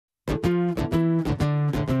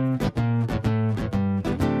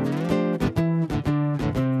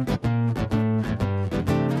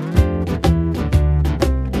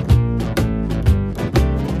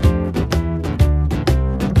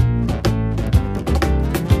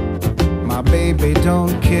My baby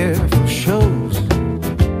don't care for shows.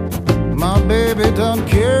 My baby don't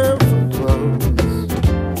care for clothes.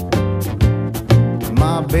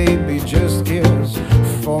 My baby just cares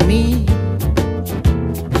for me.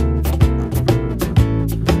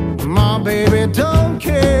 My baby don't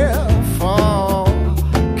care for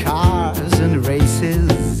cars and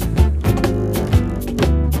races.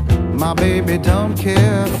 My baby don't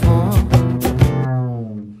care for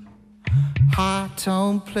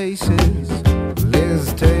high-tone places.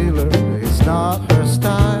 Liz Taylor is not her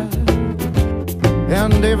style,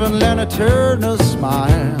 and even Lana Turner's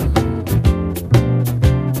smile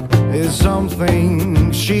is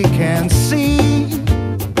something she can't see.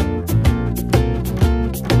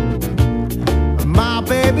 My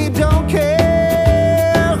baby don't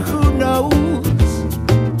care who knows.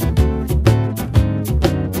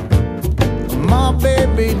 My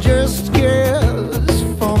baby just cares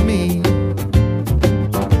for me.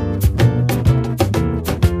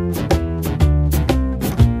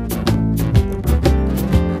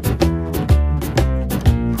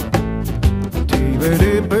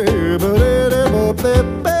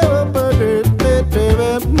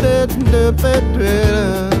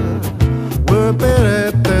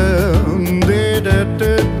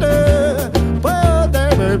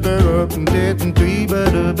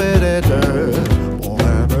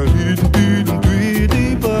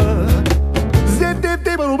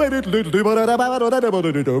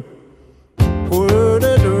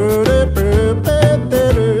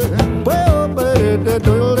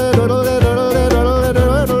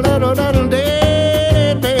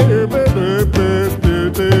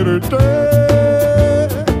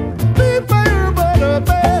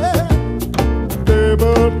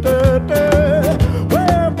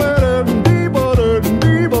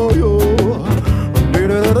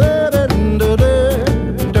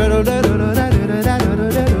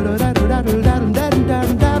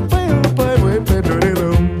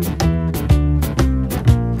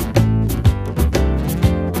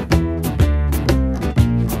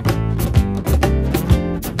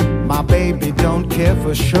 My baby don't care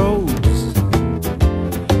for shows,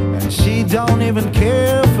 and she don't even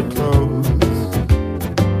care for clothes.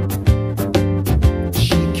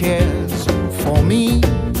 She cares for me.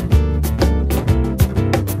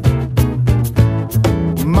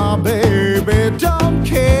 My baby don't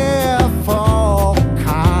care for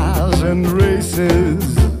cars and races.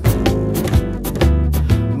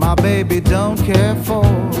 My baby don't care for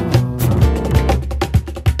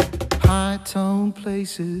high-tone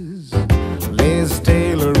places. Liz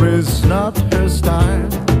Taylor is not her style,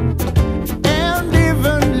 and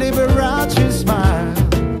even Liberace's smile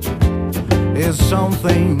is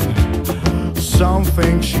something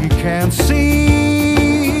she can't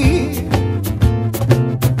see.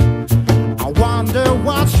 I wonder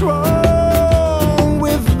what's wrong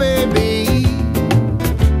with baby.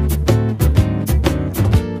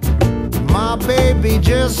 My baby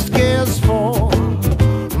just cares for.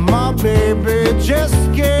 My baby just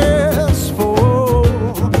cares for.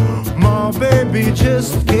 My baby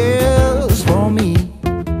just cares